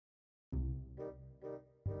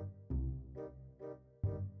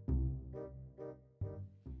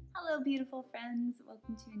Hello beautiful friends,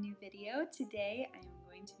 welcome to a new video. Today I am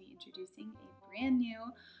going to be introducing a brand new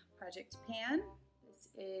project pan. This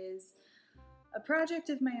is a project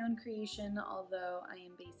of my own creation, although I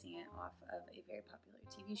am basing it off of a very popular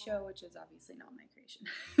TV show, which is obviously not my creation.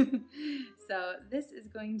 So this is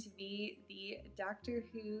going to be the Doctor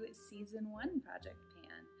Who Season 1 project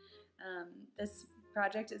pan. This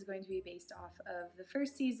project is going to be based off of the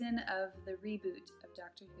first season of the reboot of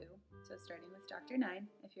Doctor Who, so starting with Doctor 9,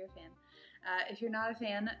 if you're a fan. If you're not a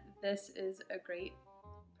fan, this is a great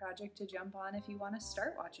project to jump on if you want to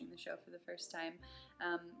start watching the show for the first time.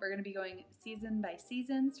 We're going to be going season by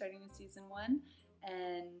season, starting with season 1,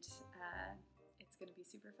 and it's going to be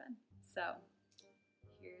super fun. So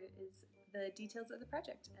here is the details of the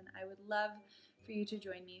project, and I would love for you to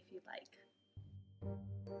join me if you'd like.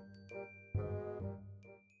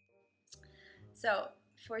 So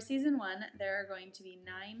for season 1, there are going to be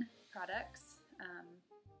 9 products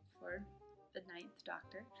for the 9th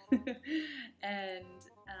Doctor, and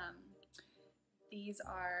these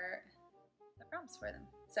are the prompts for them.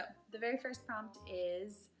 So the very first prompt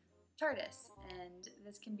is Tardis, and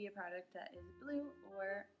this can be a product that is blue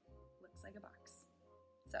or looks like a box.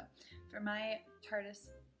 So for my Tardis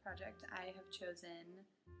project, I have chosen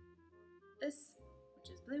this, which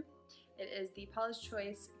is blue. It is the Paula's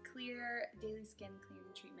Choice Clear Daily Skin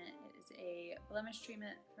Clearing Treatment. It is a blemish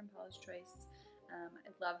treatment from Paula's Choice.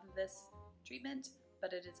 I love this treatment,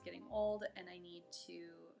 but it is getting old and I need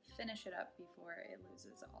to finish it up before it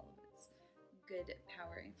loses all of its good,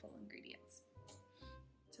 powerful ingredients.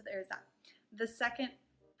 So there's that. The second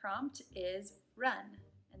prompt is Run,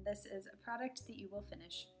 and this is a product that you will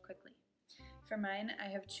finish quickly. For mine, I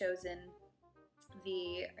have chosen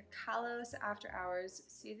the Kalos After Hours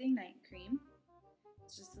Soothing Night Cream.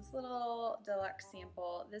 It's just this little deluxe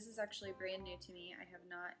sample. This is actually brand new to me. I have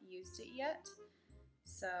not used it yet.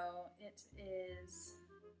 So it is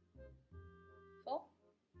full,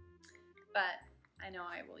 but I know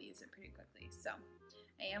I will use it pretty quickly. So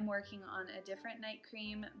I am working on a different night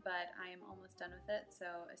cream, but I am almost done with it.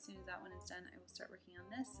 So as soon as that one is done, I will start working on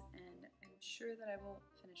this, and I'm sure that I will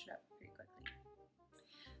finish it up pretty quickly.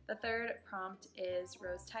 The third prompt is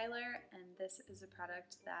Rose Tyler, and this is a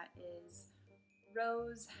product that is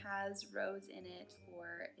rose, has rose in it,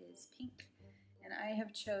 or is pink. And I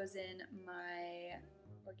have chosen my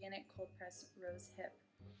organic cold press rose hip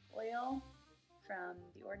oil from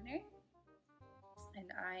The Ordinary,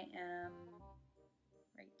 and I am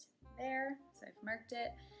right there, so I've marked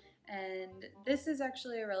it. And this is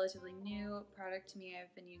actually a relatively new product to me.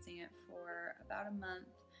 I've been using it for about a month.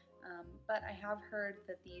 But I have heard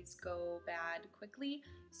that these go bad quickly,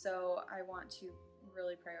 so I want to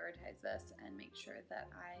really prioritize this and make sure that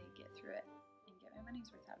I get through it and get my money's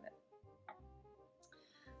worth out of it.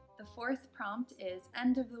 The fourth prompt is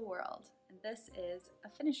End of the World, and this is a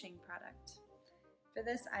finishing product. For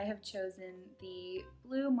this, I have chosen the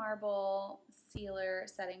Blue Marble Sealer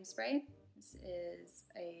Setting Spray. This is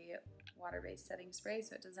a water-based setting spray,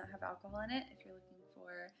 so it does not have alcohol in it. If you're looking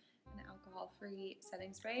for an alcohol-free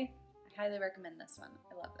setting spray, I highly recommend this one.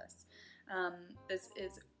 I love this. This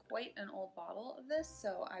is quite an old bottle of this,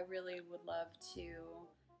 so I really would love to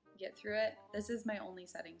get through it. This is my only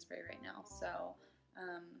setting spray right now, so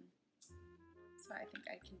I think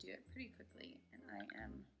I can do it pretty quickly, and I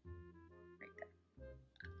am right there.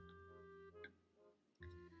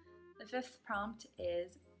 The fifth prompt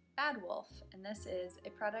is Bad Wolf, and this is a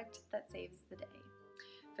product that saves the day.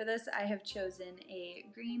 For this, I have chosen a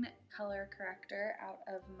green color corrector out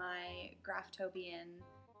of my Graftobian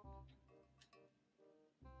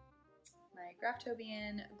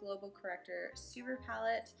Global Corrector Super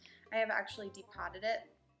Palette. I have actually depotted it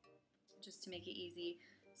just to make it easy.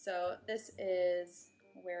 So this is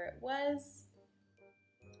where it was,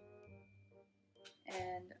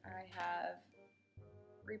 and I have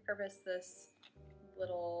repurposed this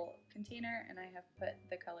little container, and I have put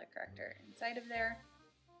the color corrector inside of there.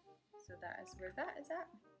 So that is where that is at.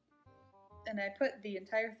 And I put the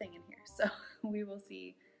entire thing in here, so we will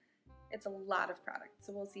see. It's a lot of product,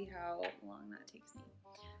 so we'll see how long that takes me.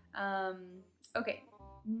 Okay,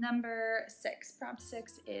 number 6, prompt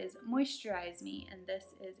 6 is Moisturize Me, and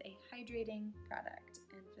this is a hydrating product.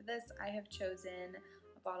 And for this, I have chosen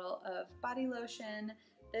a bottle of body lotion.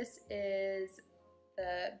 This is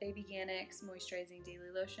the Baby Ganix Moisturizing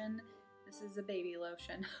Daily Lotion. This is a baby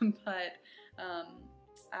lotion, but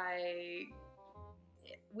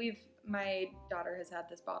my daughter has had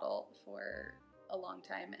this bottle for a long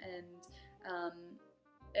time, and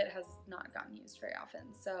it has not gotten used very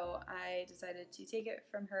often. So I decided to take it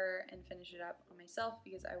from her and finish it up on myself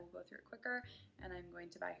because I will go through it quicker, and I'm going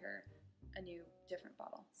to buy her a new different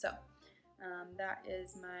bottle. So that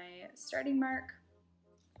is my starting mark,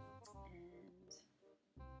 and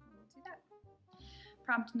we'll do that.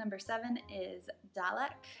 Prompt number 7 is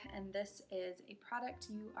Dalek, and this is a product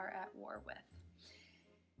you are at war with.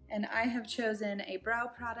 And I have chosen a brow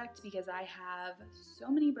product because I have so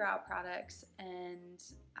many brow products and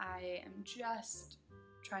I am just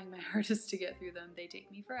trying my hardest to get through them. They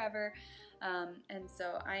take me forever. And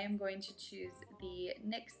so I am going to choose the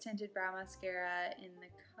NYX Tinted Brow Mascara in the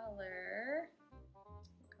color,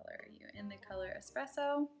 what color are you? In the color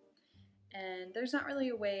Espresso. And there's not really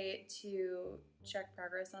a way to check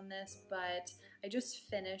progress on this, but I just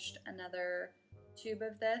finished another tube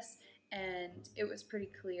of this and it was pretty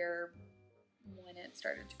clear when it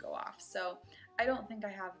started to go off. So I don't think I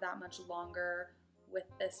have that much longer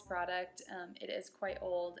with this product. It is quite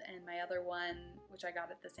old, and my other one, which I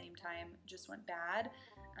got at the same time, just went bad.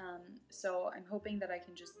 So I'm hoping that I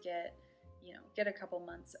can just get a couple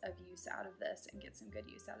months of use out of this and get some good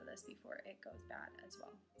use out of this before it goes bad as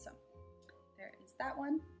well. So there is that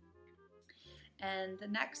one. And the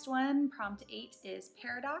next one, prompt 8, is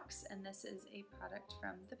Paradox, and this is a product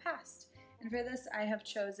from the past. And for this, I have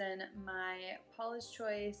chosen my Paula's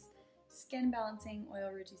Choice Skin Balancing Oil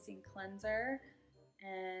Reducing Cleanser,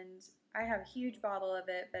 and I have a huge bottle of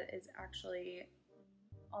it, but it's actually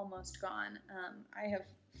almost gone. I have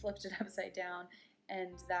flipped it upside down,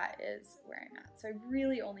 and that is where I'm at. So I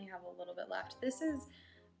really only have a little bit left. This is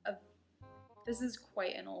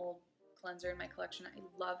quite an old cleanser in my collection. I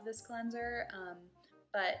love this cleanser,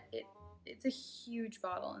 but it's a huge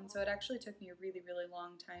bottle, and so it actually took me a really, really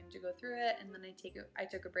long time to go through it, and then I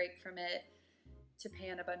took a break from it to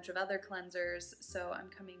pan a bunch of other cleansers, so I'm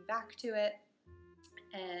coming back to it,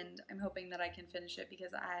 and I'm hoping that I can finish it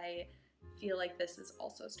because I feel like this is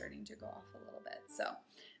also starting to go off a little bit. So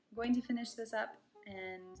I'm going to finish this up,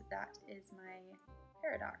 and that is my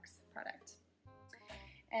Paradox product.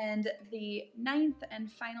 And the 9th and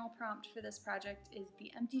final prompt for this project is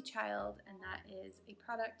The Empty Child, and that is a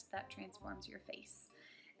product that transforms your face.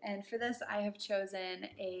 And for this, I have chosen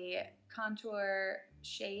a contour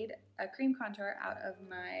shade, a cream contour out of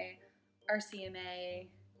my RCMA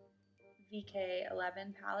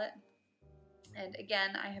VK11 palette. And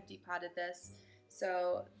again, I have depotted this.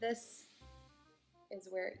 So this is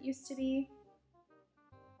where it used to be.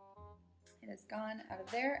 It has gone out of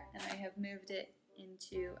there, and I have moved it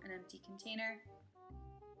into an empty container,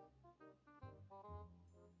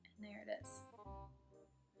 and there it is.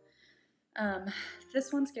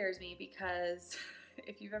 This one scares me because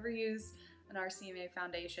if you've ever used an RCMA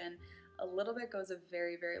foundation, a little bit goes a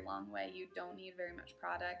very, very long way. You don't need very much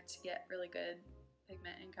product to get really good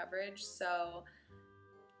pigment and coverage, so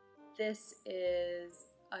this is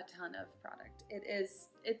a ton of product. It's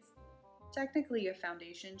technically a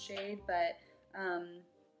foundation shade, but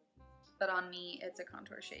on me it's a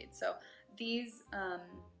contour shade. So these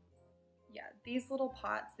these little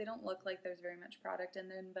pots, they don't look like there's very much product in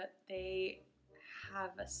them, but they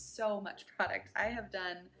have so much product. I have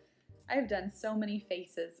done so many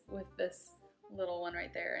faces with this little one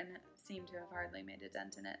right there and seem to have hardly made a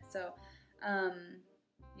dent in it. So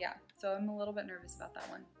yeah, so I'm a little bit nervous about that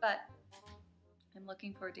one, but I'm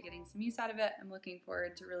looking forward to getting some use out of it. I'm looking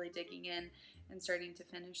forward to really digging in and starting to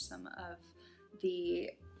finish some of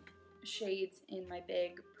the shades in my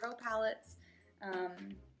big pro palettes,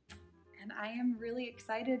 and I am really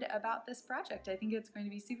excited about this project. I think it's going to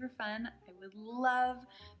be super fun. I would love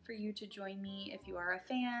for you to join me if you are a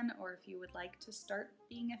fan, or if you would like to start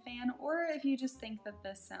being a fan, or if you just think that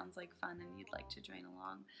this sounds like fun and you'd like to join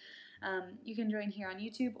along. You can join here on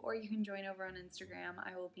YouTube, or you can join over on Instagram.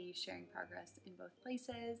 I will be sharing progress in both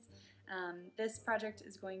places. This project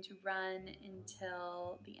is going to run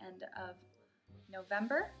until the end of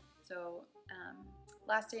November. So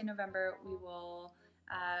last day in November, we will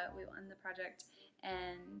end the project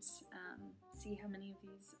and see how many of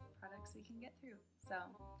these products we can get through. So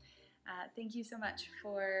thank you so much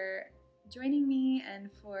for joining me and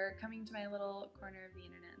for coming to my little corner of the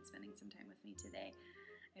internet and spending some time with me today.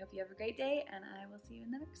 I hope you have a great day, and I will see you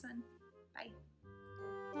in the next one.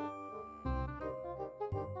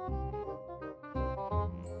 Bye.